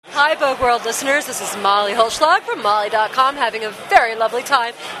Hi, Boagworld listeners. This is Molly Holschlag from Molly.com, having a very lovely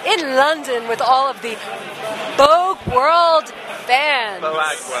time in London with all of the Boagworld fans.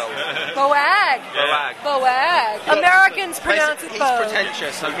 Boagworld. Boag. Yeah. Boag. Americans pronounce it He's Boag.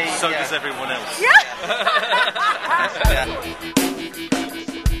 pretentious. So does everyone else.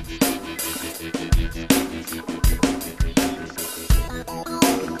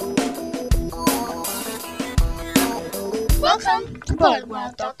 Welcome to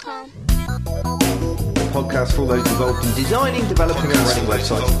Boagworld.com. Podcast for all those involved in designing, developing and running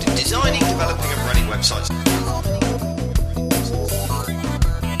websites.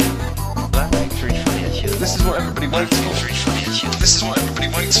 This is what everybody waits for.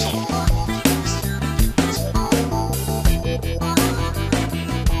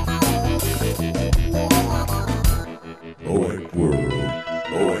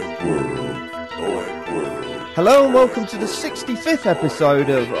 Hello and welcome to the 65th episode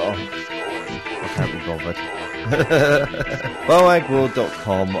of... I can't be bothered.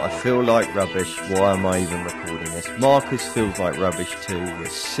 Boagworld.com. I feel like rubbish. Why am I even recording this? Marcus feels like rubbish too. We're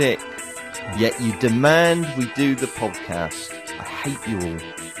sick. Yet you demand we do the podcast. I hate you all.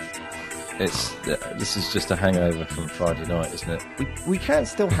 This is just a hangover from Friday night, isn't it? We can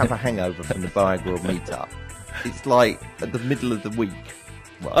still have a hangover from the Boagworld meetup. It's like at the middle of the week.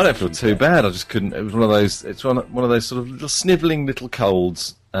 Well, I don't feel too bad. I just couldn't. It was one of those. It's one of those sort of little snivelling little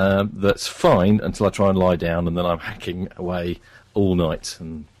colds that's fine until I try and lie down, and then I'm hacking away all night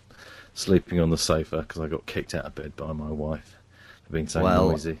and sleeping on the sofa because I got kicked out of bed by my wife for being so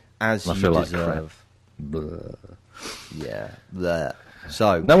noisy. As and I you feel deserve. Like crap. Blah. Yeah. Bleh.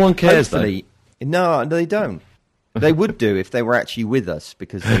 So no one cares. Hopefully, no, they don't. They would do if they were actually with us,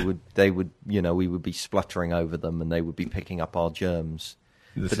 because they would, we would be spluttering over them and they would be picking up our germs.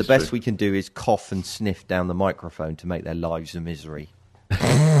 But the best we can do is cough and sniff down the microphone to make their lives a misery.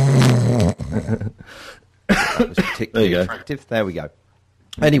 That was particularly attractive. There we go.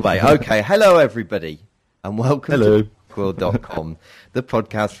 Anyway, okay. Hello, everybody, and welcome to Boagworld.com, the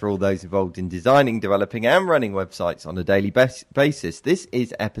podcast for all those involved in designing, developing, and running websites on a daily basis. This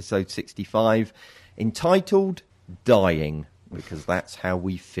is episode 65, entitled Dying, because that's how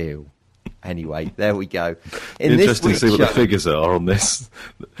we feel. Anyway, there we go. Interesting to see what the figures are on this.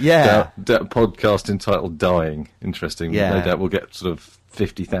 Yeah. Podcast entitled Dying. Interesting. Yeah. No doubt we'll get sort of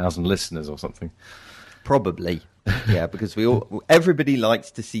 50,000 listeners or something. Probably. Yeah, because everybody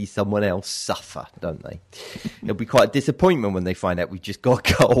likes to see someone else suffer, don't they? It'll be quite a disappointment when they find out we've just got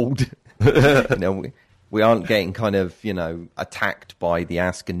a cold. We aren't getting kind of, attacked by the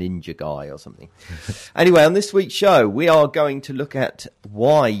Ask a Ninja guy or something. Anyway, on this week's show, we are going to look at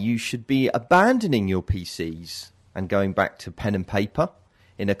why you should be abandoning your PCs and going back to pen and paper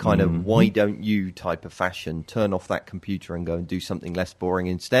in a kind of why don't you type of fashion. Turn off that computer and go and do something less boring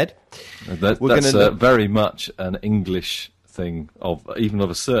instead. That's very much an English thing, even of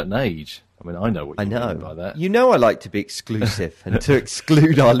a certain age. I mean, I know what you mean by that. I like to be exclusive and to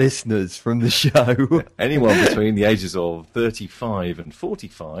exclude our listeners from the show. Anyone between the ages of 35 and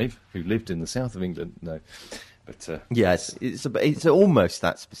 45 who lived in the south of England, no. But yes, it's almost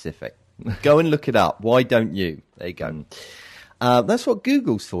that specific. Go and look it up. Why don't you? There you go. That's what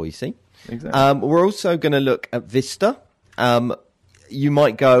Google's for, you see. Exactly. We're also going to look at Vista. You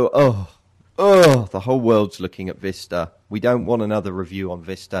might go, the whole world's looking at Vista. We don't want another review on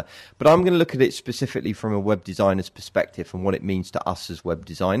Vista. But I'm going to look at it specifically from a web designer's perspective and what it means to us as web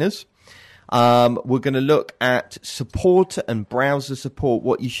designers. We're going to look at support and browser support,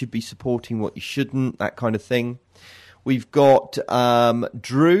 what you should be supporting, what you shouldn't, that kind of thing. We've got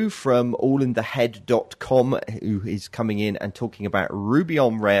Drew from allinthehead.com who is coming in and talking about Ruby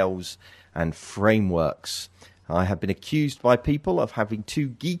on Rails and frameworks. I have been accused by people of having two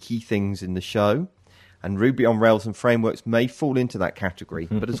geeky things in the show, and Ruby on Rails and frameworks may fall into that category.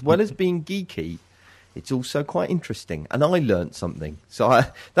 But as well as being geeky, it's also quite interesting, and I learnt something. So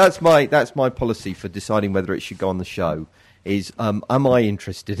that's my policy for deciding whether it should go on the show. Is am I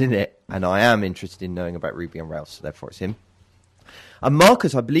interested in it? And I am interested in knowing about Ruby on Rails, so therefore it's him. And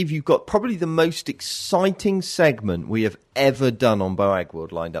Marcus, I believe you've got probably the most exciting segment we have ever done on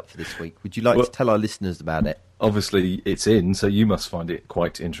Boagworld lined up for this week. Would you like to tell our listeners about it? Obviously, it's in, so you must find it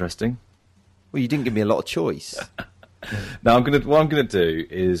quite interesting. Well, you didn't give me a lot of choice. Now, what I'm going to do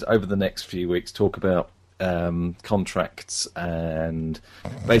is, over the next few weeks, talk about contracts and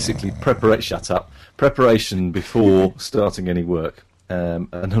basically preparation before starting any work. And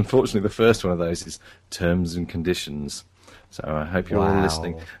unfortunately, the first one of those is terms and conditions. So I hope you're all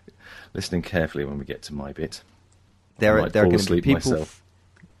listening carefully when we get to my bit. There are going to be people. Myself.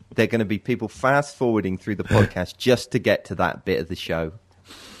 There are going to be people fast forwarding through the podcast just to get to that bit of the show.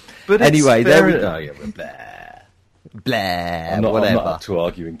 But anyway, there we go. go. Oh, yeah, blah. Blah, I'm not whatever. up to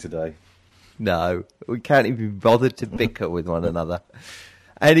arguing today. No, we can't even be bothered to bicker with one another.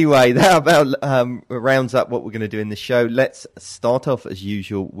 Anyway, that about rounds up what we're going to do in the show. Let's start off, as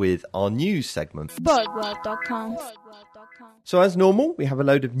usual, with our news segment. Boagworld.com. So, as normal, we have a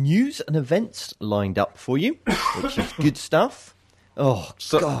load of news and events lined up for you, which is good stuff. Oh,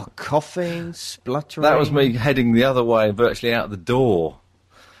 God, coughing, spluttering. That was me heading the other way, virtually out the door.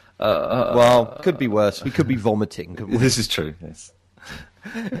 Well, could be worse. We could be vomiting, couldn't we? This is true, yes.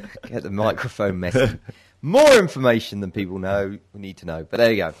 Get the microphone messy. More information than people need to know. But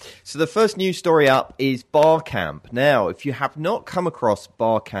there you go. So the first news story up is Bar Camp. Now, if you have not come across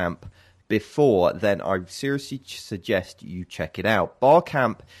Bar Camp before, then I seriously suggest you check it out. Bar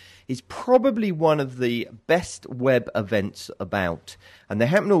Camp is probably one of the best web events about. And they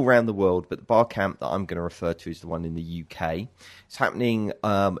happen all around the world, but the Bar Camp that I'm going to refer to is the one in the UK. It's happening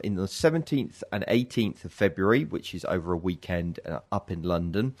in the 17th and 18th of February, which is over a weekend up in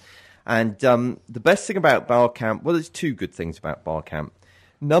London. And the best thing about Bar Camp, well, there's two good things about Bar Camp.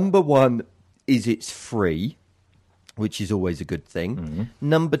 Number one is it's free, which is always a good thing. Mm-hmm.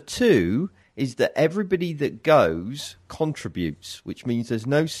 Number two is that everybody that goes contributes, which means there's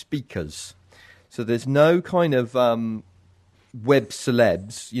no speakers. So there's no kind of web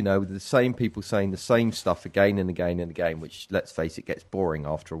celebs, the same people saying the same stuff again and again and again, which, let's face it, gets boring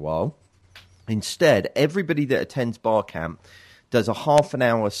after a while. Instead, everybody that attends Bar Camp does a half an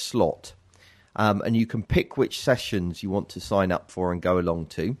hour slot, and you can pick which sessions you want to sign up for and go along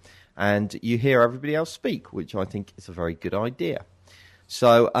to, and you hear everybody else speak, which I think is a very good idea.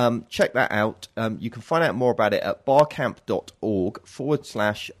 So check that out. You can find out more about it at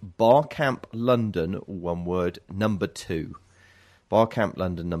barcamp.org/Barcamp London, all one word, number 2. Barcamp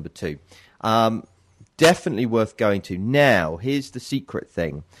London number 2. Definitely worth going to. Now, here's the secret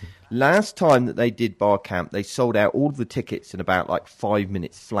thing. Last time that they did Bar Camp, they sold out all of the tickets in about 5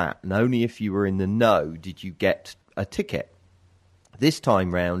 minutes flat, and only if you were in the know did you get a ticket. This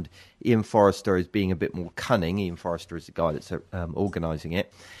time round, Ian Forrester is being a bit more cunning. Ian Forrester is the guy that's organising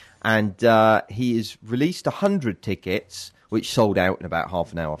it. And he has released 100 tickets, which sold out in about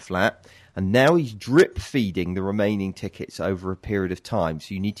half an hour flat. And now he's drip-feeding the remaining tickets over a period of time.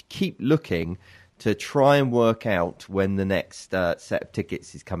 So you need to keep looking to try and work out when the next set of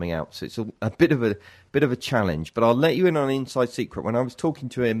tickets is coming out. So it's a bit of a challenge. But I'll let you in on an inside secret. When I was talking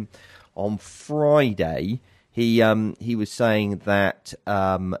to him on Friday, he was saying that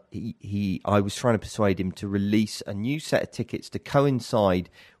I was trying to persuade him to release a new set of tickets to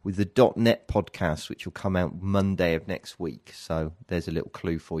coincide with the .NET podcast, which will come out Monday of next week. So there's a little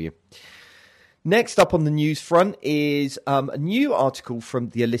clue for you. Next up on the news front is a new article from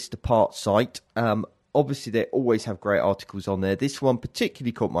the A List Apart site. Obviously, they always have great articles on there. This one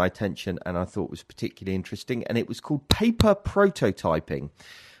particularly caught my attention and I thought was particularly interesting, and it was called Paper Prototyping.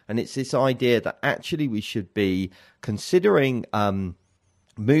 And it's this idea that actually we should be considering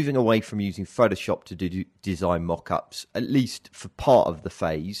moving away from using Photoshop to do design mock-ups, at least for part of the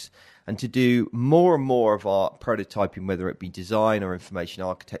phase, and to do more and more of our prototyping, whether it be design or information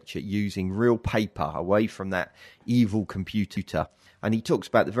architecture, using real paper, away from that evil computer. And he talks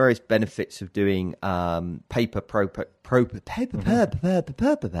about the various benefits of doing paper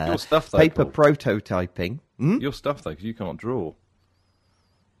prototyping. Your stuff, though, because you can't draw.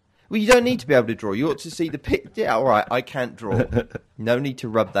 Well, you don't need to be able to draw. You ought to see the picture. Yeah, all right, I can't draw. No need to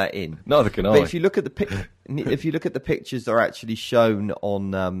rub that in. Neither can I. But if you look at the pictures that are actually shown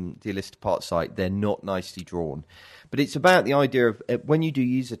on the A List Apart site, they're not nicely drawn. But it's about the idea of when you do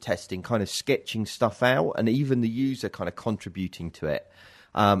user testing, kind of sketching stuff out, and even the user kind of contributing to it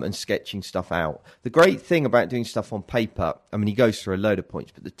and sketching stuff out. The great thing about doing stuff on paper, I mean, he goes through a load of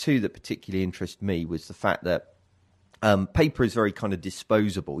points, but the two that particularly interest me was the fact that paper is very kind of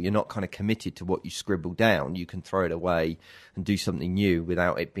disposable. You're not kind of committed to what you scribble down. You can throw it away and do something new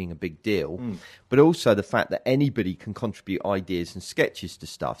without it being a big deal. But also the fact that anybody can contribute ideas and sketches to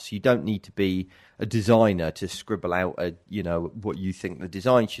stuff. So you don't need to be a designer to scribble out what you think the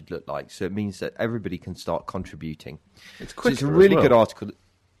design should look like. So it means that everybody can start contributing. It's quicker. So it's a really good article.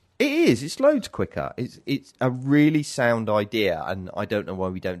 It is. It's loads quicker. It's a really sound idea, and I don't know why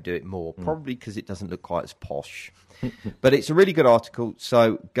we don't do it more. Probably because it doesn't look quite as posh. But it's a really good article,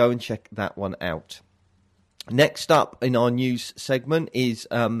 so go and check that one out. Next up in our news segment is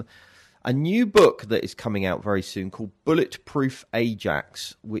a new book that is coming out very soon called Bulletproof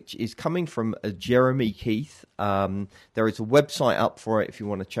Ajax, which is coming from Jeremy Keith. There is a website up for it if you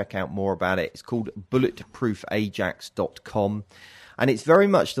want to check out more about it. It's called bulletproofajax.com. And it's very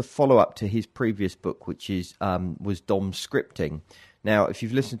much the follow-up to his previous book, which is was DOM Scripting. Now, if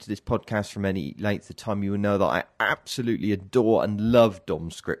you've listened to this podcast from any length of time, you will know that I absolutely adore and love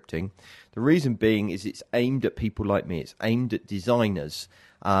DOM scripting. The reason being is it's aimed at people like me. It's aimed at designers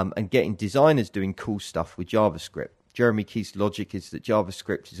and getting designers doing cool stuff with JavaScript. Jeremy Keith's logic is that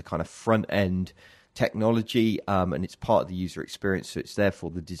JavaScript is a kind of front-end technology and it's part of the user experience, so it's therefore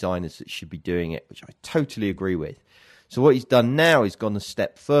the designers that should be doing it, which I totally agree with. So what he's done now is gone a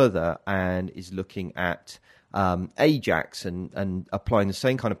step further and is looking at Ajax and applying the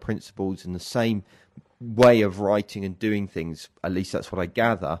same kind of principles and the same way of writing and doing things, at least that's what I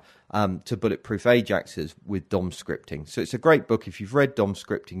gather, to bulletproof Ajaxes with DOM scripting. So it's a great book. If you've read DOM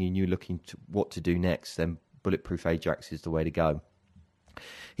scripting and you're looking to what to do next, then Bulletproof Ajax is the way to go.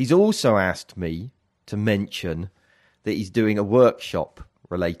 He's also asked me to mention that he's doing a workshop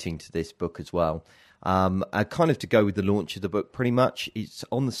relating to this book as well. Kind of to go with the launch of the book pretty much. It's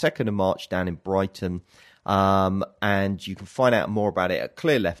on the 2nd of March down in Brighton. And you can find out more about it at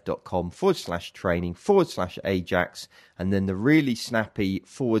clearleft.com/training/Ajax. And then the really snappy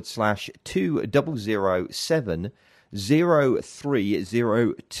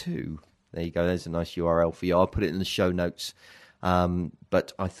 /20070302. There you go. There's a nice URL for you. I'll put it in the show notes.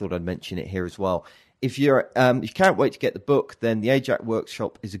 But I thought I'd mention it here as well. If you can't wait to get the book, then the Ajax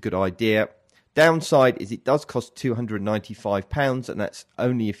workshop is a good idea. Downside is it does cost £295, and that's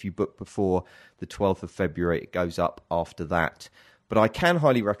only if you book before the 12th of February. It goes up after that. But I can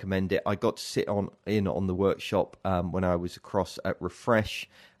highly recommend it. I got to sit in on the workshop when I was across at Refresh,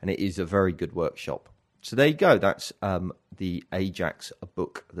 and it is a very good workshop. So there you go. That's the Ajax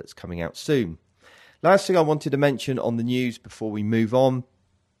book that's coming out soon. Last thing I wanted to mention on the news before we move on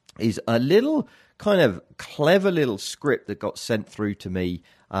is a little kind of clever little script that got sent through to me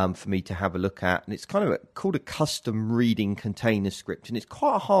for me to have a look at. And it's kind of called a custom reading container script. And it's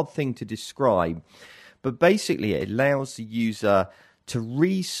quite a hard thing to describe. But basically, it allows the user to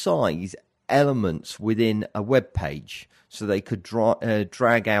resize elements within a web page. So they could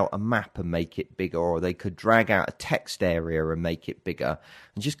drag out a map and make it bigger, or they could drag out a text area and make it bigger,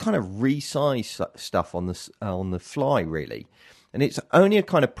 and just kind of resize stuff on the fly, really. And it's only a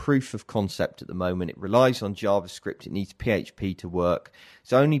kind of proof of concept at the moment. It relies on JavaScript. It needs PHP to work.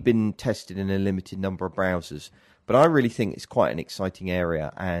 It's only been tested in a limited number of browsers. But I really think it's quite an exciting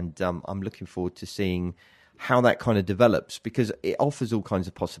area, and I'm looking forward to seeing how that kind of develops, because it offers all kinds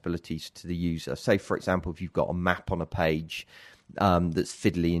of possibilities to the user. Say, for example, if you've got a map on a page that's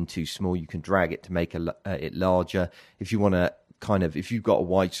fiddly and too small, you can drag it to make it larger. If you want to if you've got a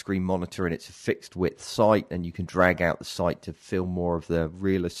widescreen monitor and it's a fixed width site, and you can drag out the site to fill more of the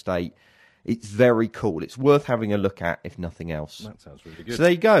real estate. It's very cool. It's worth having a look at, if nothing else. That sounds really good. So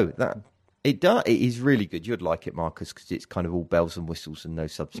there you go. It is really good. You'd like it, Marcus, because it's kind of all bells and whistles and no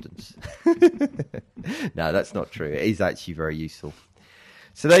substance. No, that's not true. It is actually very useful.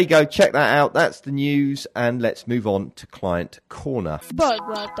 So there you go. Check that out. That's the news, and let's move on to Client Corner.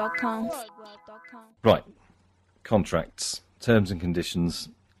 Boagworld.com. Right. Contracts, terms and conditions.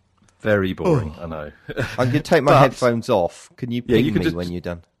 Very boring, I know. I'm going to take my headphones off. Can you ping me just, when you're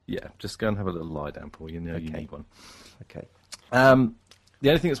done? Yeah, just go and have a little lie down, Paul. You know Okay. You need one. Okay. The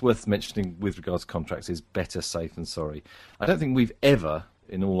only thing that's worth mentioning with regards to contracts is better safe than sorry. I don't think we've ever,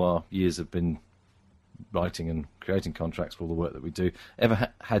 in all our years of been writing and creating contracts for all the work that we do,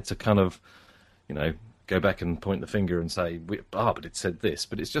 ever had to kind of, go back and point the finger and say, but it said this.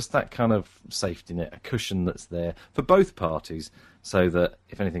 But it's just that kind of safety net, a cushion that's there for both parties, so that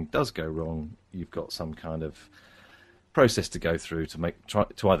if anything does go wrong, you've got some kind of process to go through to try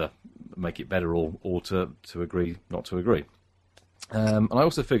to either make it better or to agree not to agree. And I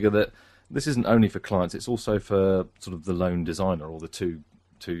also figure that this isn't only for clients; it's also for sort of the lone designer, or the two,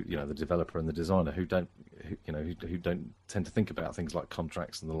 the developer and the designer who don't tend to think about things like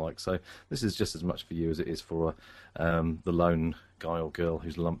contracts and the like. So this is just as much for you as it is for the lone guy or girl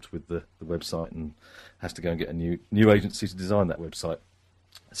who's lumped with the website and has to go and get a new agency to design that website.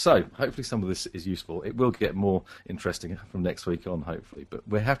 So hopefully some of this is useful. It will get more interesting from next week on, hopefully. But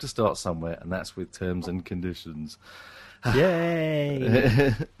we have to start somewhere, and that's with terms and conditions.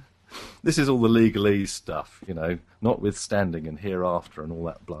 Yay! This is all the legalese stuff, notwithstanding and hereafter and all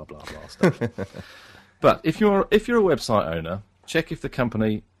that blah blah blah stuff. But if you're a website owner, check if the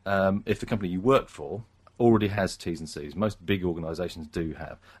company you work for already has T's and C's. Most big organisations do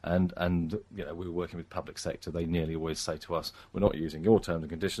have, and we're working with public sector. They nearly always say to us, "We're not using your terms and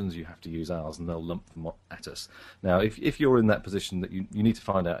conditions. You have to use ours," and they'll lump them at us. Now, if you're in that position, that you need to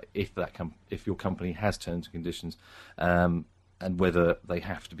find out if your company has terms and conditions, and whether they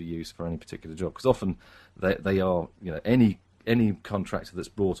have to be used for any particular job, because often they are, any any contractor that's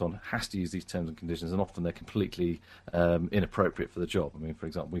brought on has to use these terms and conditions, and often they're completely inappropriate for the job. I mean, for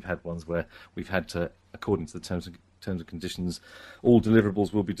example, we've had ones where we've had to, according to the terms and conditions, all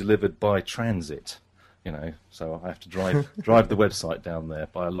deliverables will be delivered by transit. So I have to drive the website down there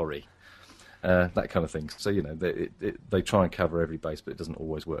by a lorry. That kind of thing. So they try and cover every base, but it doesn't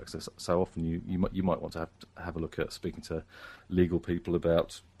always work. So often you might want to have a look at speaking to legal people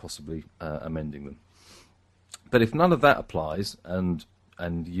about possibly amending them. But if none of that applies, and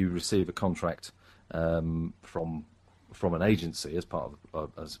you receive a contract from an agency as part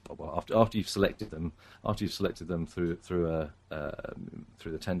of after you've selected them through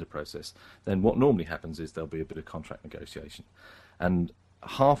the tender process, then what normally happens is there'll be a bit of contract negotiation, and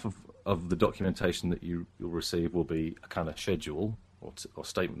half of the documentation that you'll receive will be a kind of schedule or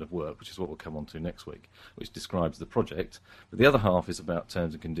statement of work, which is what we'll come on to next week, which describes the project. But the other half is about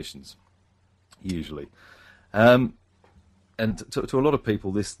terms and conditions, usually. And to a lot of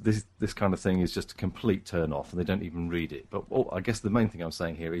people, this kind of thing is just a complete turn off, and they don't even read it. But I guess the main thing I'm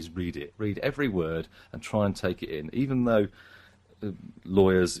saying here is read it. Read every word and try and take it in. Even though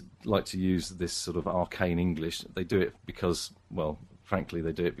lawyers like to use this sort of arcane English, they do it because, well, frankly,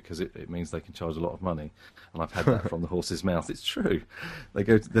 they do it because it means they can charge a lot of money, and I've had that from the horse's mouth. It's true. They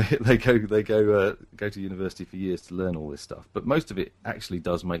go to university for years to learn all this stuff, but most of it actually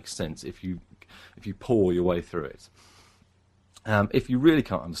does make sense if you pore your way through it. If you really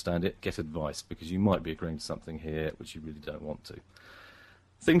can't understand it, get advice, because you might be agreeing to something here which you really don't want to.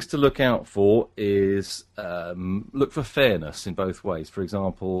 Things to look out for is look for fairness in both ways. For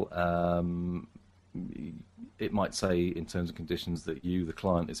example, it might say in terms and conditions that you, the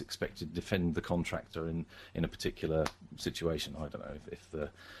client, is expected to defend the contractor in a particular situation. I don't know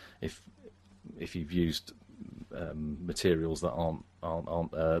if you've used materials that aren't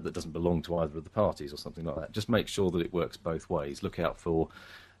that doesn't belong to either of the parties or something like that. Just make sure that it works both ways. Look out for,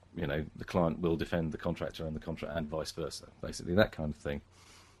 the client will defend the contractor and the contract, and vice versa. Basically, that kind of thing.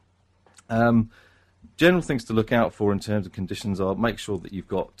 General things to look out for in terms of conditions are make sure that you've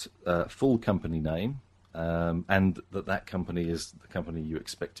got full company name, and that company is the company you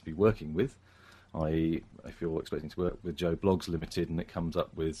expect to be working with. I.e., if you're expecting to work with Joe Bloggs Limited and it comes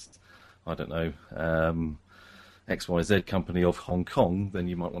up with, I don't know, XYZ company of Hong Kong, then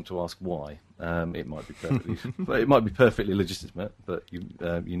you might want to ask why. It might be perfectly legitimate, but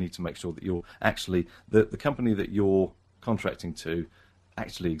you need to make sure that you're actually the company that you're contracting to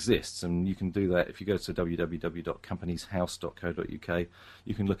actually exists, and you can do that if you go to www.companieshouse.co.uk.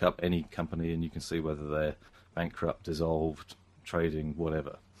 You can look up any company and you can see whether they're bankrupt, dissolved, trading,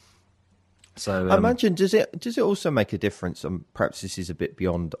 whatever. So I imagine, does it also make a difference? Perhaps this is a bit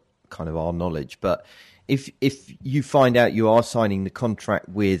beyond kind of our knowledge, but if you find out you are signing the contract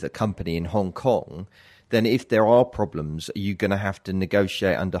with a company in Hong Kong, then if there are problems, are you going to have to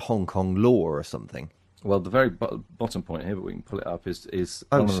negotiate under Hong Kong law or something? Well, the very bottom point here, but we can pull it up, is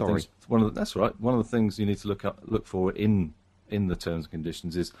sorry. That's right. One of the things you need to look for in the terms and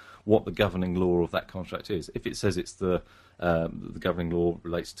conditions is what the governing law of that contract is. If it says it's the governing law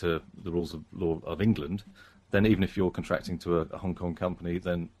relates to the rules of law of England, then even if you're contracting to a Hong Kong company,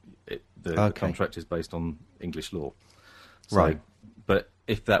 then the contract is based on English law. So, right. But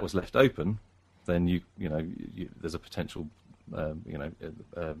if that was left open, then there's a potential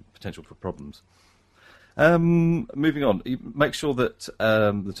potential for problems. Moving on, make sure that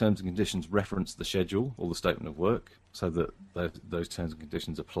the terms and conditions reference the schedule or the statement of work, so that those terms and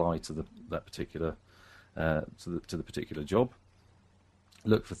conditions apply to that particular to the particular job.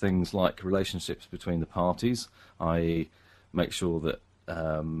 Look for things like relationships between the parties, i.e., make sure that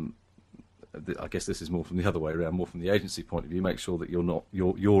I guess this is more from the other way around, more from the agency point of view. Make sure that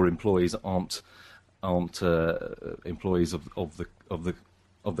your employees aren't employees of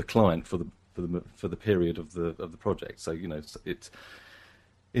the client for the period of the project. So it's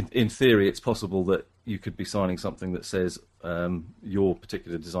in theory it's possible that you could be signing something that says your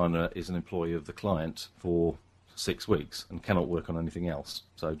particular designer is an employee of the client for 6 weeks and cannot work on anything else.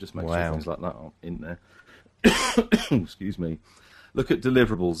 So just make sure things like that aren't in there. Excuse me. Look at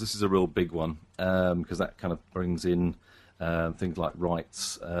deliverables. This is a real big one because that kind of brings in things like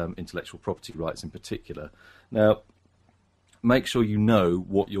rights, intellectual property rights in particular. Now, make sure you know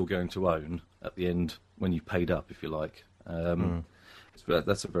what you're going to own at the end when you paid up, if you like.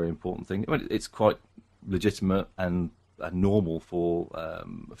 That's a very important thing. I mean, it's quite legitimate and normal for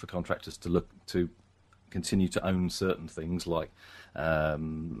contractors to look to continue to own certain things like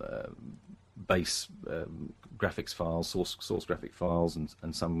base graphics files, source graphic files,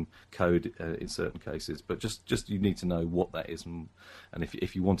 and some code in certain cases. But just you need to know what that is, and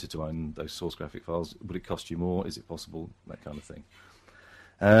if you wanted to own those source graphic files, would it cost you more? Is it possible? That kind of thing.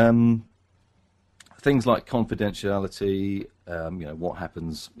 Things like confidentiality, what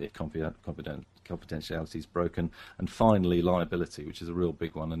happens if confidentiality is broken, and finally liability, which is a real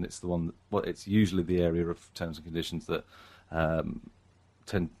big one, and it's the one it's usually the area of terms and conditions that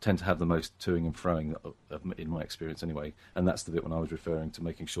tend to have the most toing and froing, in my experience anyway, and that's the bit when I was referring to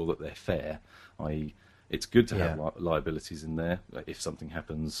making sure that they're fair, i.e. it's good to have liabilities in there. If something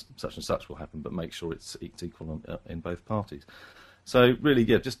happens, such and such will happen, but make sure it's equal in both parties. So really,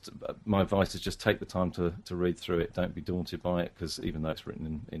 just my advice is just take the time to read through it. Don't be daunted by it, because even though it's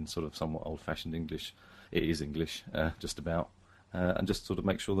written in sort of somewhat old-fashioned English, it is English, just about, and just sort of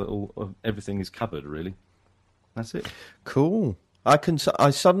make sure that everything is covered, really. That's it. Cool. I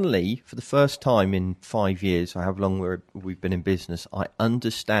suddenly, for the first time in 5 years, or how long we've been in business, I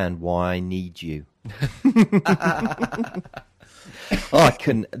understand why I need you.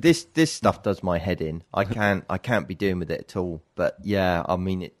 This stuff does my head in. I can't be doing with it at all. But yeah, I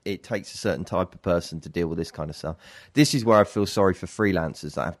mean, it takes a certain type of person to deal with this kind of stuff. This is where I feel sorry for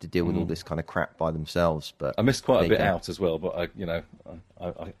freelancers that have to deal with all this kind of crap by themselves. But I missed quite a bit out as well. But I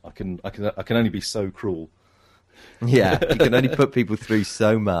can only be so cruel. Yeah, you can only put people through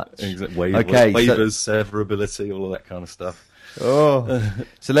so much. Exactly. Waivers, severability, all of that kind of stuff. Oh,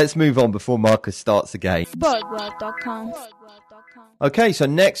 so let's move on before Marcus starts again. Boagworld.com. Okay, so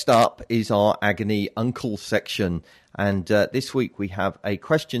next up is our Agony Uncle section. And this week we have a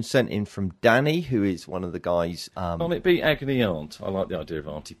question sent in from Danny, who is one of the guys... Can't it be Agony Aunt? I like the idea of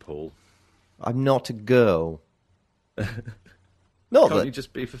Auntie Paul. I'm not a girl. Can't you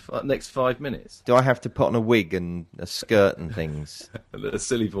just be for next 5 minutes? Do I have to put on a wig and a skirt and things? A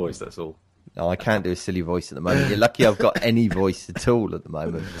silly voice, that's all. No, I can't do a silly voice at the moment. You're lucky I've got any voice at all at the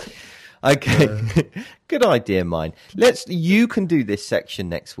moment. Okay, good idea, mine. You can do this section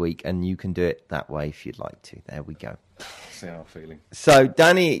next week, and you can do it that way if you'd like to. There we go. See how I'm feeling. So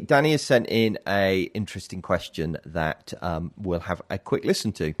Danny has sent in a interesting question that we'll have a quick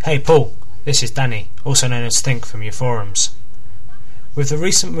listen to. Hey Paul, this is Danny, also known as Think from your forums. With the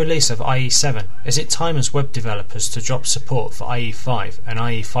recent release of IE7, is it time as web developers to drop support for IE5 and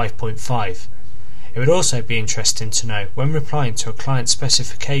IE 5.5? It would also be interesting to know, when replying to a client's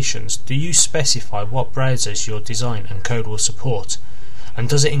specifications, do you specify what browsers your design and code will support? And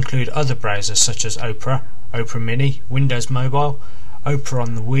does it include other browsers such as Opera, Opera Mini, Windows Mobile, Opera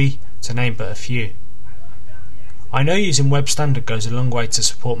on the Wii, to name but a few? I know using Web Standard goes a long way to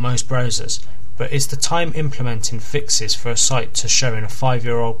support most browsers, but is the time implementing fixes for a site to show in a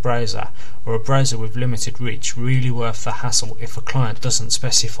 5-year-old browser or a browser with limited reach really worth the hassle if a client doesn't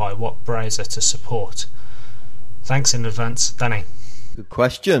specify what browser to support? Thanks in advance, Danny. Good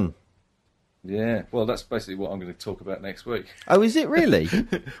question. Yeah, well, that's basically what I'm going to talk about next week. Oh, is it really?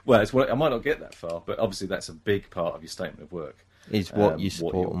 Well, I might not get that far, but obviously that's a big part of your statement of work. Is what you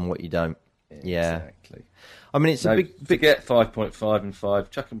support and what you don't. Yeah. Exactly. I mean, it's a big... Forget 5.5 and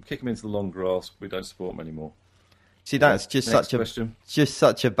 5. Kick them into the long grass. We don't support them anymore. See, that's just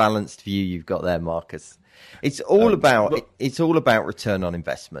such a balanced view you've got there, Marcus. It's all about return on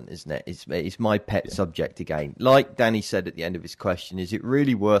investment, isn't it? It's my pet subject again. Like Danny said at the end of his question, is it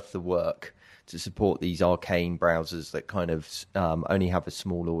really worth the work to support these arcane browsers that kind of only have a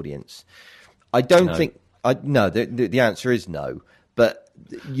small audience? I don't think... No, the answer is no. But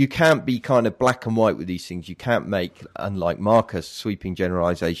you can't be kind of black and white with these things. You can't make, unlike Marcus, sweeping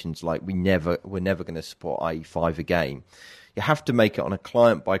generalizations like we're never going to support IE5 again. You have to make it on a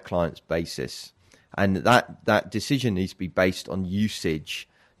client-by-client basis. And that decision needs to be based on usage,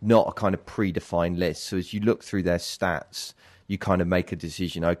 not a kind of predefined list. So as you look through their stats, you kind of make a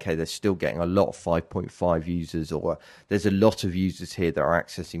decision, okay, they're still getting a lot of 5.5 users, or there's a lot of users here that are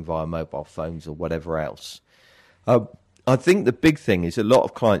accessing via mobile phones or whatever else. I think the big thing is a lot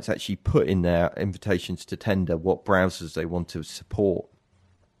of clients actually put in their invitations to tender what browsers they want to support.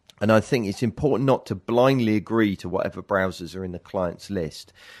 And I think it's important not to blindly agree to whatever browsers are in the client's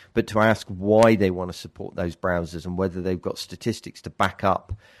list, but to ask why they want to support those browsers and whether they've got statistics to back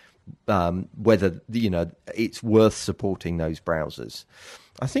up whether it's worth supporting those browsers.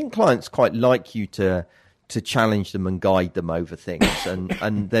 I think clients quite like you to challenge them and guide them over things,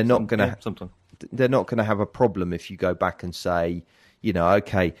 and they're not going to sometimes. They're not going to have a problem if you go back and say,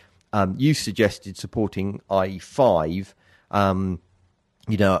 okay, you suggested supporting IE5.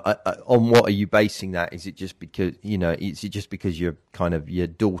 on what are you basing that? Is it just because, is it just because your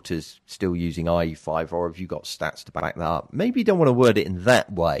daughter's still using IE5, or have you got stats to back that up? Maybe you don't want to word it in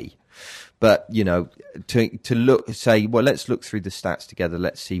that way, but, to let's look through the stats together.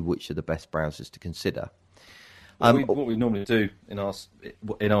 Let's see which are the best browsers to consider. What we normally do in our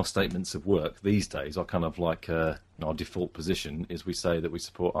statements of work these days, our kind of like our default position is we say that we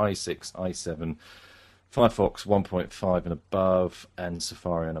support i6, i7, Firefox 1.5 and above, and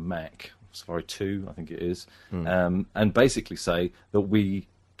Safari on a Mac, Safari 2, I think it is, and basically say that we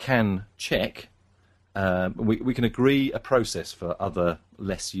can check, we can agree a process for other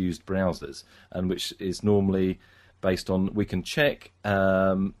less used browsers, and which is normally based on we can check,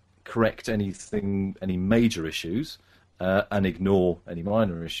 correct any major issues, and ignore any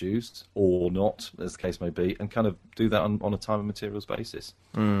minor issues, or not, as the case may be, and kind of do that on a time and materials basis.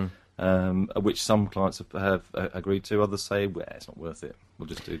 Which some clients have agreed to. Others say, well, it's not worth it. We'll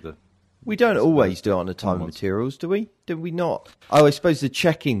just do the... We don't always do it on a time and materials, do we? Do we not? Oh, I suppose the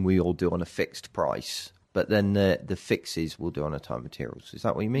checking we all do on a fixed price, but then the fixes we'll do on a time and materials. Is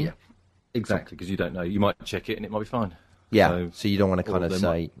that what you mean? Yeah, exactly, because you don't know. You might check it and it might be fine. Yeah, so you don't want to kind of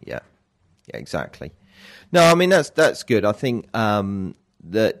say... Yeah, exactly. No, I mean, that's good. I think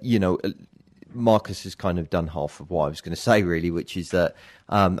that, Marcus has kind of done half of what I was going to say, really, which is that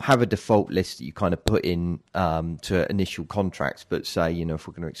have a default list that you kind of put in to initial contracts, but say, if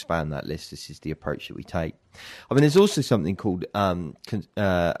we're going to expand that list, this is the approach that we take. I mean, there's also something called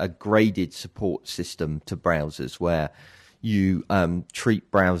a graded support system to browsers, where you treat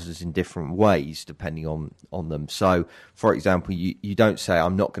browsers in different ways depending on them. So, for example, you don't say,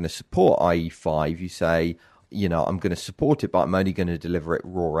 I'm not going to support IE5. You say, I'm going to support it, but I'm only going to deliver it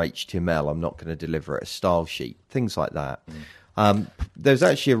raw HTML. I'm not going to deliver it a style sheet, things like that. There's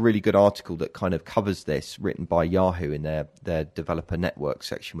actually a really good article that kind of covers this, written by Yahoo in their developer network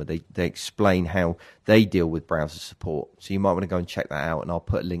section, where they explain how they deal with browser support. So you might want to go and check that out, and I'll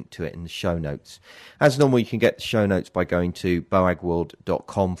put a link to it in the show notes. As normal, you can get the show notes by going to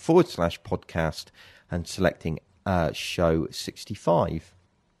boagworld.com/podcast and selecting show 65.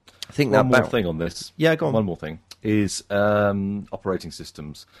 I think one more thing on this. Yeah, go on. One more thing is operating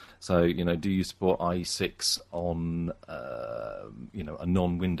systems. So, do you support IE6 on, a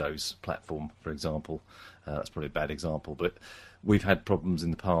non-Windows platform, for example? That's probably a bad example, but we've had problems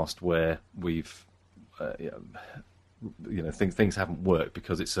in the past where we've, things haven't worked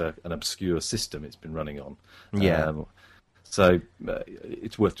because it's an obscure system it's been running on. Yeah. So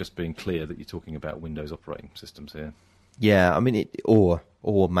it's worth just being clear that you're talking about Windows operating systems here. Yeah, I mean, or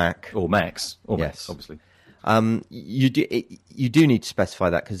Mac. Or Macs. Or yes. Macs, obviously. You do need to specify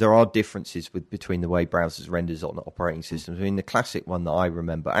that, because there are differences between the way browsers renders on operating systems. I mean, the classic one that I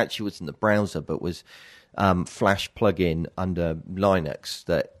remember actually wasn't the browser, but was Flash plugin under Linux.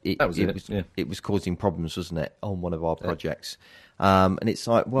 It was causing problems, wasn't it, on one of our projects? And it's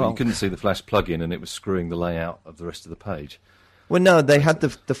like, well, you couldn't see the Flash plugin, and it was screwing the layout of the rest of the page. Well, no, they had the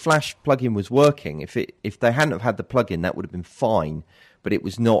Flash plugin was working. If they hadn't have had the plugin, that would have been fine. But it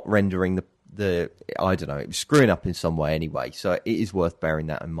was not rendering the I don't know. It was screwing up in some way anyway. So it is worth bearing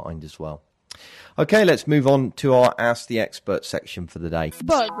that in mind as well. Okay, let's move on to our Ask the Expert section for the day.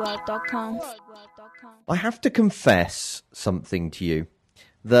 Boagworld.com. I have to confess something to you,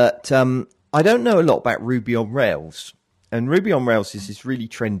 that I don't know a lot about Ruby on Rails. And Ruby on Rails is this really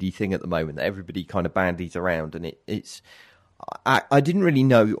trendy thing at the moment that everybody kind of bandies around, and it's... I didn't really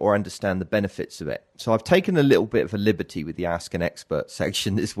know or understand the benefits of it. So I've taken a little bit of a liberty with the Ask an Expert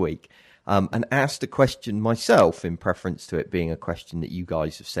section this week, and asked a question myself in preference to it being a question that you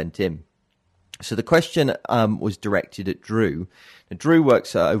guys have sent in. So the question was directed at Drew. Now, Drew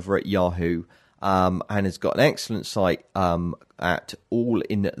works over at Yahoo and has got an excellent site at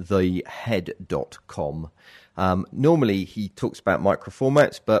allinthehead.com. Normally he talks about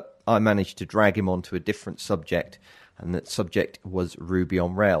microformats, but I managed to drag him onto a different subject, and that subject was Ruby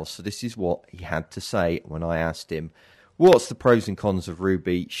on Rails. So this is what he had to say when I asked him, what's the pros and cons of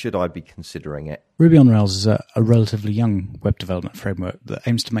Ruby? Should I be considering it? Ruby on Rails is a relatively young web development framework that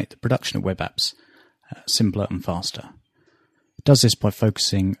aims to make the production of web apps simpler and faster. It does this by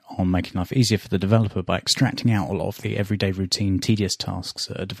focusing on making life easier for the developer by extracting out a lot of the everyday routine, tedious tasks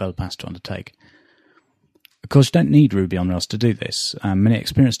that a developer has to undertake. Of course, you don't need Ruby on Rails to do this. Many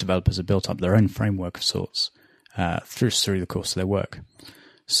experienced developers have built up their own framework of sorts through the course of their work.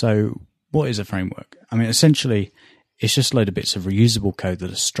 So what is a framework? I mean, essentially, it's just a load of bits of reusable code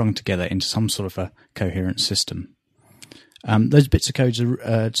that are strung together into some sort of a coherent system. Those bits of code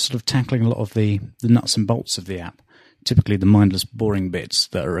are sort of tackling a lot of the nuts and bolts of the app, typically the mindless, boring bits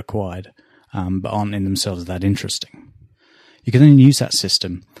that are required, but aren't in themselves that interesting. You can then use that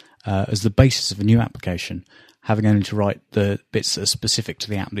system as the basis of a new application, having only to write the bits that are specific to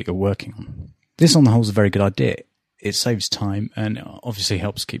the app that you're working on. This, on the whole, is a very good idea. It saves time and obviously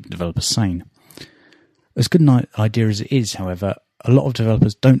helps keep developers sane. As good an idea as it is, however, a lot of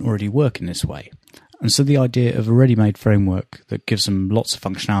developers don't already work in this way. And so the idea of a ready-made framework that gives them lots of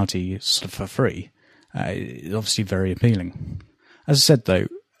functionality sort of for free is obviously very appealing. As I said, though,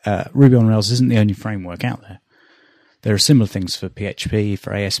 Ruby on Rails isn't the only framework out there. There are similar things for PHP,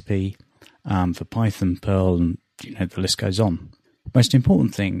 for ASP, for Python, Perl, and the list goes on. The most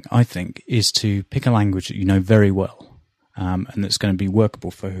important thing, I think, is to pick a language that you know very well and that's going to be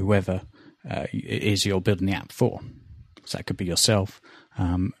workable for whoever it is you're building the app for. So that could be yourself.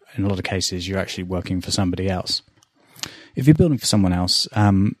 In a lot of cases, you're actually working for somebody else. If you're building for someone else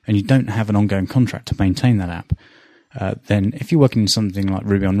and you don't have an ongoing contract to maintain that app, then if you're working in something like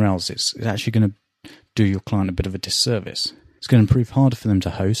Ruby on Rails, it's actually going to do your client a bit of a disservice. It's going to prove harder for them to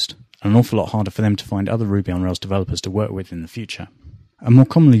host, and an awful lot harder for them to find other Ruby on Rails developers to work with in the future. A more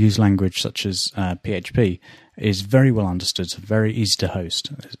commonly used language such as PHP is very well understood, very easy to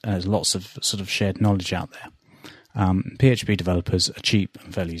host. There's lots of sort of shared knowledge out there. PHP developers are cheap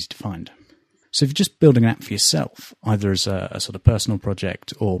and fairly easy to find. So if you're just building an app for yourself, either as a sort of personal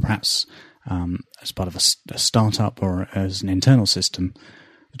project or perhaps as part of a startup or as an internal system,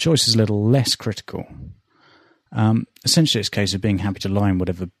 the choice is a little less critical. Essentially, it's a case of being happy to lie in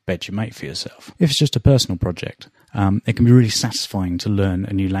whatever bed you make for yourself. If it's just a personal project, it can be really satisfying to learn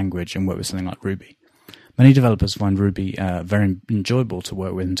a new language and work with something like Ruby. Many developers find Ruby very enjoyable to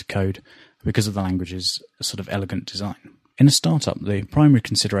work with and to code because of the language's sort of elegant design. In a startup, the primary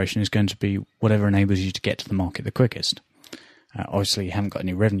consideration is going to be whatever enables you to get to the market the quickest. Obviously, you haven't got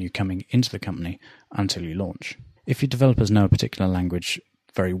any revenue coming into the company until you launch. If your developers know a particular language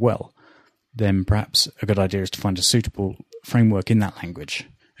very well, then perhaps a good idea is to find a suitable framework in that language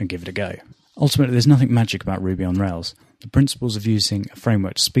and give it a go. Ultimately, there's nothing magic about Ruby on Rails. The principles of using a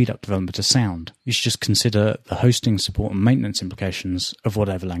framework to speed up development are sound. You should just consider the hosting, support and maintenance implications of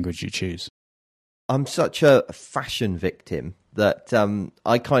whatever language you choose. I'm such a fashion victim that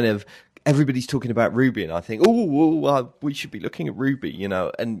I kind of... Everybody's talking about Ruby and I think, we should be looking at Ruby,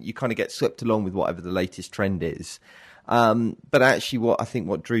 and you kind of get swept along with whatever the latest trend is. But actually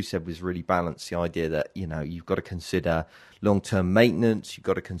what Drew said was really balanced, the idea that, you've got to consider long-term maintenance, you've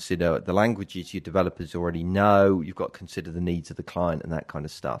got to consider the languages your developers already know, you've got to consider the needs of the client and that kind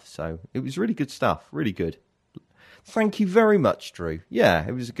of stuff. So it was really good stuff, really good. Thank you very much, Drew. Yeah,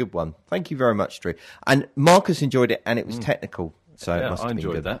 it was a good one. Thank you very much, Drew. And Marcus enjoyed it and it was technical. So it must have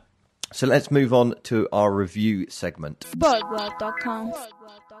been good. That. So let's move on to our review segment. Boagworld.com.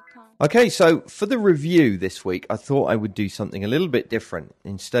 Okay, so for the review this week, I thought I would do something a little bit different.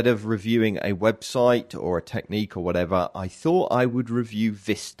 Instead of reviewing a website or a technique or whatever, I thought I would review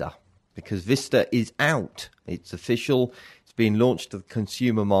Vista, because Vista is out. It's official. It's being launched to the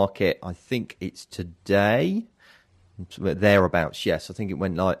consumer market. I think it's today. Thereabouts, yes. I think it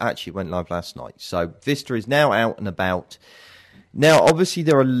went live. Actually, it went live last night. So Vista is now out and about. Now, obviously,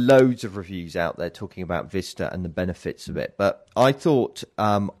 there are loads of reviews out there talking about Vista and the benefits of it, but I thought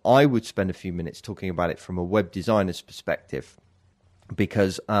I would spend a few minutes talking about it from a web designer's perspective,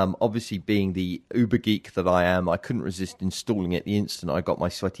 because obviously, being the uber geek that I am, I couldn't resist installing it the instant I got my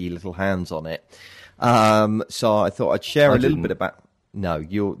sweaty little hands on it. So I thought I'd share a little bit about...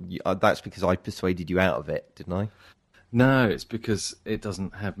 No, that's because I persuaded you out of it, didn't I? No, it's because it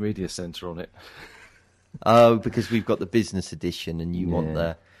doesn't have Media Center on it. Oh, because we've got the business edition and you want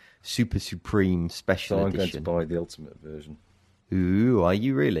the super supreme special edition. So I'm going to buy the ultimate version. Ooh, are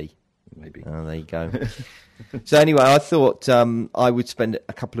you really? Maybe. Oh, there you go. So anyway, I thought I would spend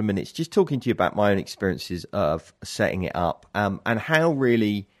a couple of minutes just talking to you about my own experiences of setting it up and how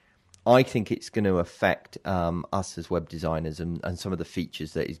really I think it's going to affect us as web designers and some of the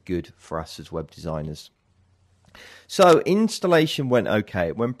features that is good for us as web designers. So installation went okay.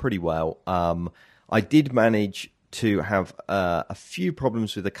 It went pretty well. I did manage to have a few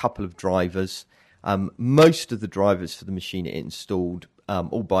problems with a couple of drivers. Most of the drivers for the machine it installed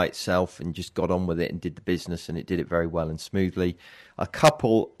all by itself and just got on with it and did the business, and it did it very well and smoothly. A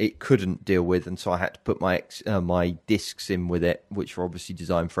couple it couldn't deal with, and so I had to put my disks in with it, which were obviously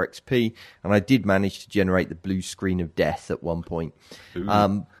designed for XP, and I did manage to generate the blue screen of death at one point.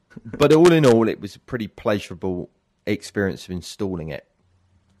 But all in all, it was a pretty pleasurable experience of installing it.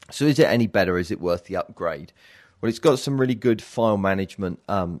 So is it any better? Is it worth the upgrade? Well, it's got some really good file management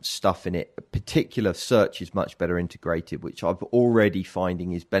stuff in it. Particular search is much better integrated, which I'm already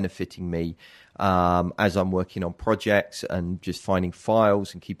finding is benefiting me as I'm working on projects and just finding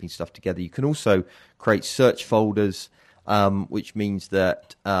files and keeping stuff together. You can also create search folders which means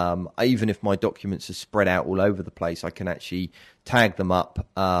that even if my documents are spread out all over the place, I can actually tag them up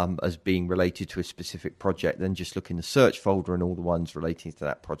as being related to a specific project, then just look in the search folder and all the ones relating to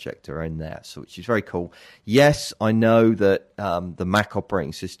that project are in there, so which is very cool. Yes, I know that the Mac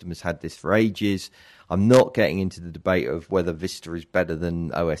operating system has had this for ages. I'm not getting into the debate of whether Vista is better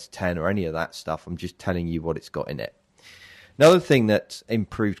than OS 10 or any of that stuff. I'm just telling you what it's got in it. Another thing that's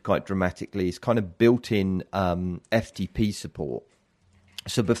improved quite dramatically is kind of built-in FTP support.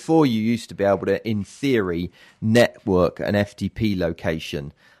 So before, you used to be able to, in theory, network an FTP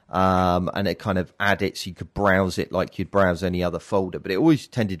location, and it kind of add it so you could browse it like you'd browse any other folder. But it always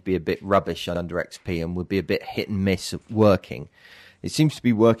tended to be a bit rubbish under XP and would be a bit hit and miss at working. It seems to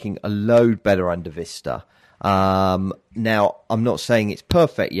be working a load better under Vista. Now, I'm not saying it's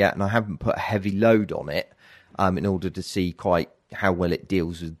perfect yet, and I haven't put a heavy load on it in order to see quite how well it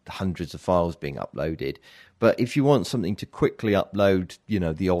deals with hundreds of files being uploaded. But if you want something to quickly upload,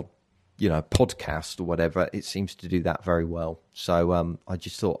 the odd, podcast or whatever, it seems to do that very well. So I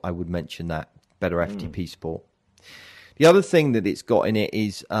just thought I would mention that, better FTP support. The other thing that it's got in it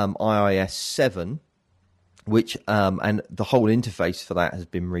is IIS 7, which and the whole interface for that has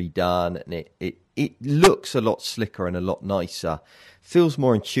been redone, and it looks a lot slicker and a lot nicer, feels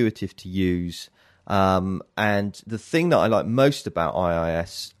more intuitive to use. And the thing that I like most about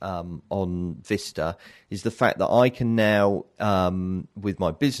IIS on Vista is the fact that I can now, with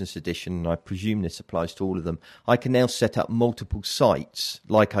my business edition, and I presume this applies to all of them, I can now set up multiple sites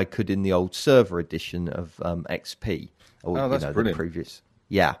like I could in the old server edition of XP. Or, that's brilliant. The previous.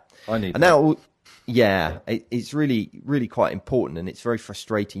 Yeah. I need and that. Yeah, it's really, really quite important, and it's very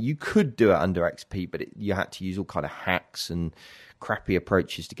frustrating. You could do it under XP, but you had to use all kind of hacks and crappy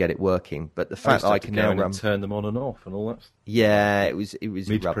approaches to get it working. But the fact that I can now run, turn them on and off and all that. Yeah, it was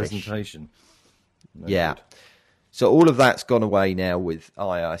mid rubbish. Presentation. No yeah, good. So all of that's gone away now with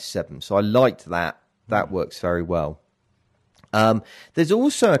IIS 7. So I liked that. That works very well. There's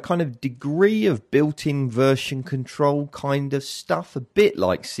also a kind of degree of built-in version control kind of stuff, a bit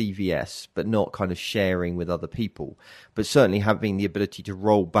like CVS, but not kind of sharing with other people, but certainly having the ability to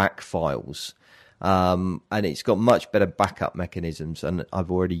roll back files. And it's got much better backup mechanisms, and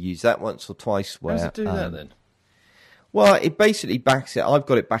I've already used that once or twice. Where, how does it do that then? Well, it basically backs it. I've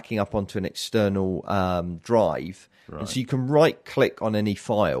got it backing up onto an external drive. Right. And so you can right-click on any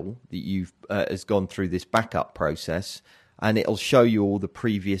file that you've has gone through this backup process, and it'll show you all the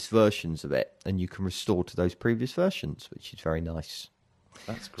previous versions of it, and you can restore to those previous versions, which is very nice.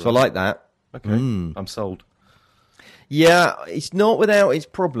 That's great. So I like that. Okay, I'm sold. Yeah, it's not without its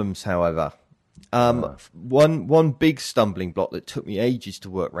problems, however. One big stumbling block that took me ages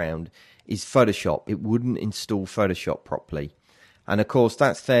to work around is Photoshop. It wouldn't install Photoshop properly. And of course,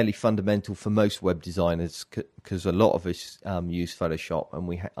 that's fairly fundamental for most web designers because a lot of us use Photoshop,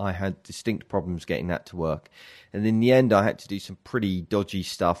 and I had distinct problems getting that to work. And in the end, I had to do some pretty dodgy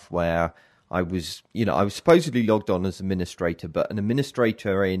stuff where I was supposedly logged on as administrator, but an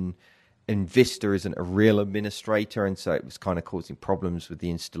administrator in Vista isn't a real administrator, and so it was kind of causing problems with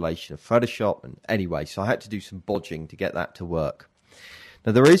the installation of Photoshop. And anyway, so I had to do some bodging to get that to work.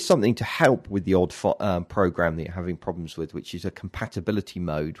 Now, there is something to help with the odd program that you're having problems with, which is a compatibility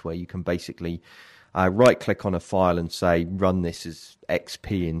mode where you can basically right-click on a file and say, run this as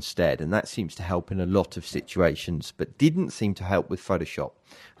XP instead. And that seems to help in a lot of situations, but didn't seem to help with Photoshop.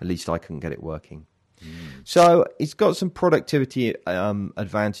 At least I couldn't get it working. So it's got some productivity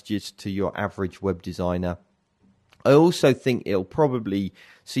advantages to your average web designer. I also think it'll probably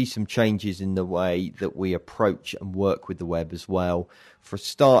see some changes in the way that we approach and work with the web as well. For a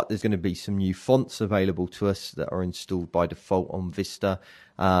start, there's going to be some new fonts available to us that are installed by default on Vista,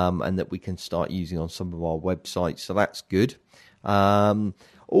 and that we can start using on some of our websites. So that's good.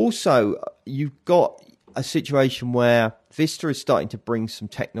 Also, you've got a situation where Vista is starting to bring some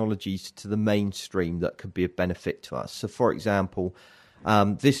technologies to the mainstream that could be of benefit to us. So, for example,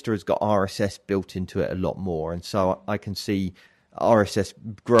 Vista has got RSS built into it a lot more, and so I can see RSS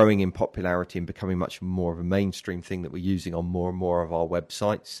growing in popularity and becoming much more of a mainstream thing that we're using on more and more of our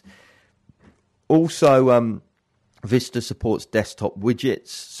websites. Also, Vista supports desktop widgets,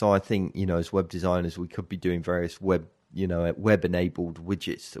 so I think, as web designers, we could be doing various web-enabled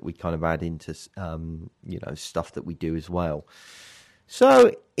widgets that we kind of add into, stuff that we do as well.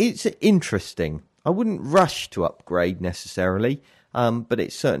 So it's interesting. I wouldn't rush to upgrade necessarily, but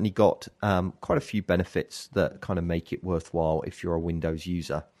it's certainly got quite a few benefits that kind of make it worthwhile if you're a Windows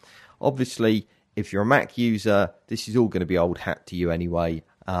user. Obviously, if you're a Mac user, this is all going to be old hat to you anyway,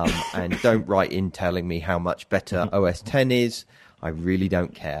 and don't write in telling me how much better OS 10 is. I really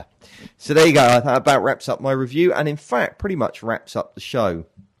don't care. So there you go. That about wraps up my review, and in fact, pretty much wraps up the show.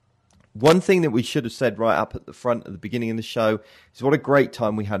 One thing that we should have said right up at the front at the beginning of the show is what a great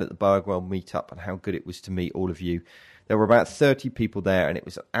time we had at the Boagworld meetup and how good it was to meet all of you. There were about 30 people there, and it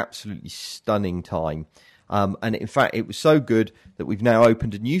was an absolutely stunning time. And in fact, it was so good that we've now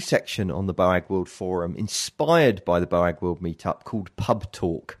opened a new section on the Boagworld forum inspired by the Boagworld meetup called Pub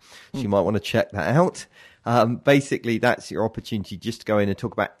Talk. So you might want to check that out. Basically, that's your opportunity just to go in and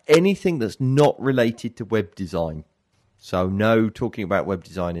talk about anything that's not related to web design. So no talking about web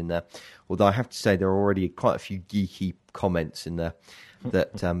design in there. Although I have to say there are already quite a few geeky comments in there,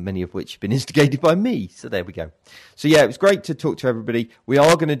 that many of which have been instigated by me. So there we go. So yeah, it was great to talk to everybody. We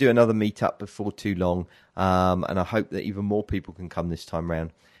are going to do another meetup before too long, and I hope that even more people can come this time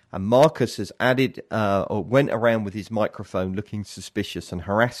round. And Marcus has added or went around with his microphone looking suspicious and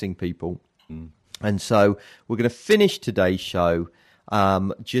harassing people. And so we're going to finish today's show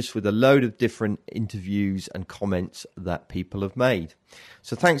just with a load of different interviews and comments that people have made.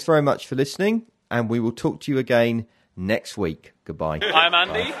 So thanks very much for listening, and we will talk to you again next week. Goodbye. I'm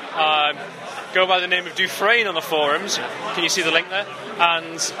Andy. Go by the name of Dufresne on the forums. Can you see the link there?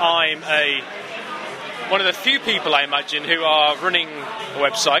 And I'm one of the few people, I imagine, who are running a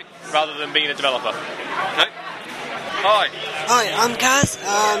website rather than being a developer. Okay. Hi. Hi, I'm Kaz.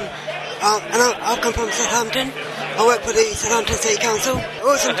 And I come from Southampton. I work for the Southampton City Council.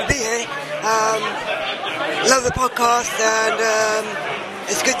 Awesome to be here. Love the podcast, and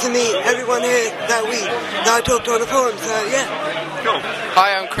it's good to meet everyone here that I talked to on the forum. So yeah. Cool.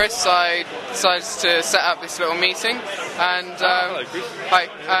 Hi, I'm Chris. I decided to set up this little meeting, and hello, Chris. hi,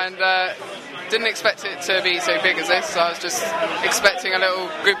 and didn't expect it to be so big as this. I was just expecting a little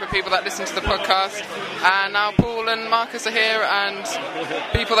group of people that listen to the podcast, and now Paul and Marcus are here, and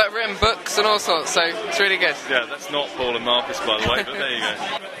people that have written books and all sorts, so it's really good. Yeah, that's not Paul and Marcus, by the way, but there you go.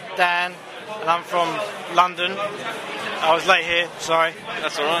 Dan, and I'm from London. I was late here, sorry.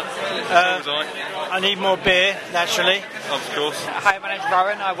 That's alright. So was I need more beer, naturally. Of course. Hi, my name's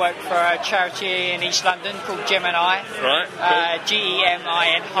Rowan. I work for a charity in East London called Gemini. Right, cool.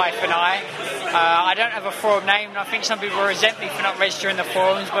 GEMIN-I. I don't have a forum name, and I think some people resent me for not registering the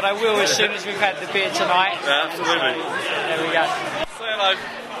forums, but I will as soon as we've had the beer tonight. Yeah, absolutely. So, there we go. Say hello.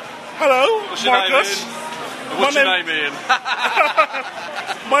 Hello, What's your Marcus. name, Ian? What's your name, Ian?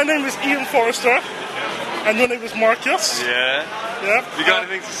 My name is Ian Forrester, and your name is Marcus. Yeah. Yeah. You got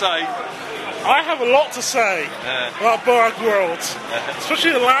anything to say? I have a lot to say about Boagworld,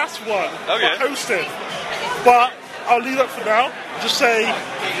 especially the last one I hosted. But I'll leave that for now. Just say,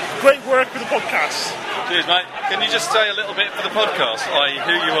 great work with the podcast. Cheers, mate. Can you just say a little bit for the podcast, i.e.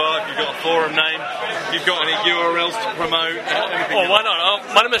 who you are, if you've got a forum name, if you've got any URLs to promote, anything? Oh, why not?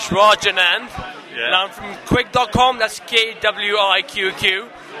 My name is Raj Anand, and I'm from Quick.com, that's KWIQQ,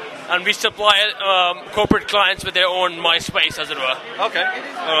 and we supply corporate clients with their own MySpace, as it were. Okay,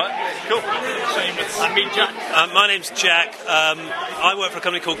 alright, cool. And me, Jack. My name's Jack. I work for a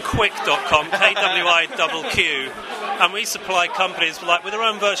company called Quick.com, KWIQQ, and we supply companies with their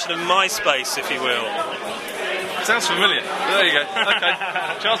own version of MySpace, if you will. Sounds familiar. There you go. Okay.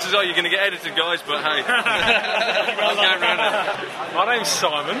 Chances are you're going to get edited, guys, but hey. I'm going around it. My name's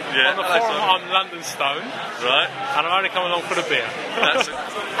Simon. Yeah, on the forum, I'm London Stone. Right. And I'm only coming along for the beer. That's it.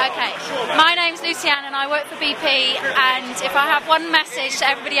 Okay. My name's Lucianne, and I work for BP. And if I have one message to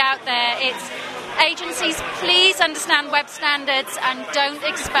everybody out there, it's agencies, please understand web standards and don't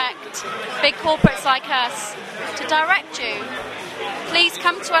expect big corporates like us to direct you. Please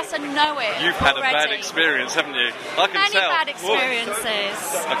come to us and know it. You've had a bad experience, haven't you? I can Many tell. bad experiences.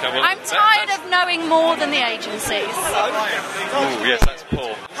 Okay, well, I'm tired of knowing more than the agencies. Oh, yes, that's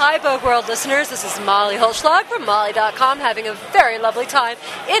Paul. Hi, Boagworld listeners. This is Molly Holschlag from Molly.com, having a very lovely time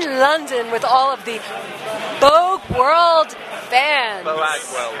in London with all of the Boagworld fans.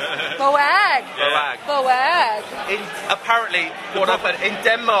 Boagworld. Boag. Boag. Boag. Apparently, what I've heard, in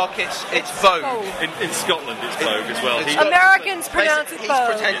Denmark it's Vogue. In Scotland it's Vogue as well. Americans pronounce it He's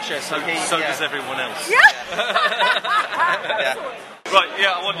Vogue. pretentious. So does everyone else. Yeah. Right,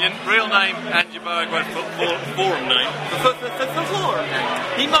 yeah, I want your real name and your Boagworld forum name. For forum name?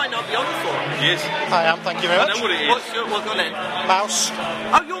 He might not be on the forum. He is. I am, thank you very much. I know what it is. What's your name? Mouse.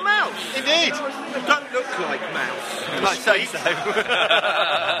 Oh, you're Mouse? Indeed. You don't look like Mouse. I say so.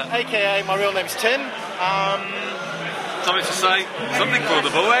 AKA, my real name's Tim. Something to say? Something for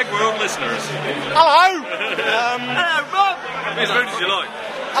the Boagworld listeners. Hello! Hello, Rob! As rude as you like.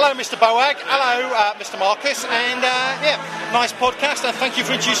 Hello, Mr. Boag. Hello, Mr. Marcus. And, nice podcast, and thank you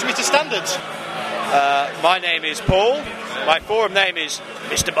for introducing me to standards. My name is Paul. My forum name is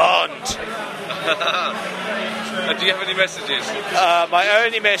Mr. Bond. Do you have any messages? My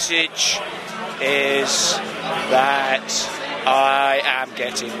only message is that I am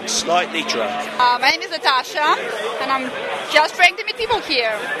getting slightly drunk. My name is Natasha, and I'm just trying to meet people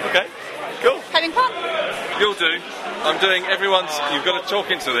here. Okay, cool. Having fun. You'll do. I'm doing everyone's. You've got to talk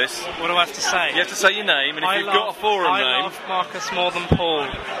into this. What do I have to say? You have to say your name, and if you've got a forum name. I love Marcus more than Paul.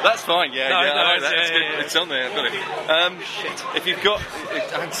 That's fine, yeah. I know that. Yeah, it's good. yeah. It's on there, I've got it. Shit. If you've got.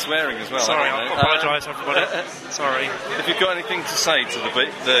 And swearing as well. Sorry, I apologise, everybody. Sorry. If you've got anything to say to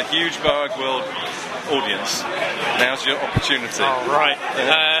the huge Boagworld audience, now's your opportunity. Oh, right.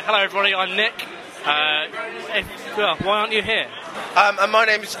 Hello, everybody, I'm Nick. Why aren't you here? And my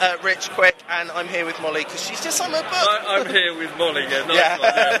name's Rich Quick, and I'm here with Molly because she's just on her book. I'm here with Molly, yeah. Nice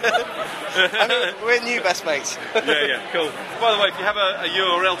I mean, we're new best mates. Yeah, cool. By the way, if you have a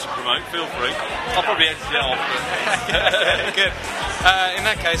URL to promote, feel free. I'll probably edit it off. Good. In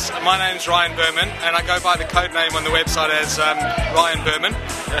that case, my name's Ryan Berman, and I go by the code name on the website as Ryan Berman.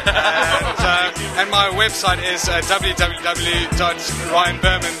 And my website is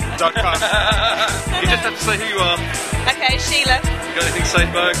www.ryanberman.com. You just have to say who you are. Okay, Sheila. You got anything to say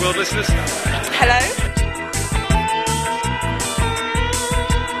to Boagworld listeners? Hello.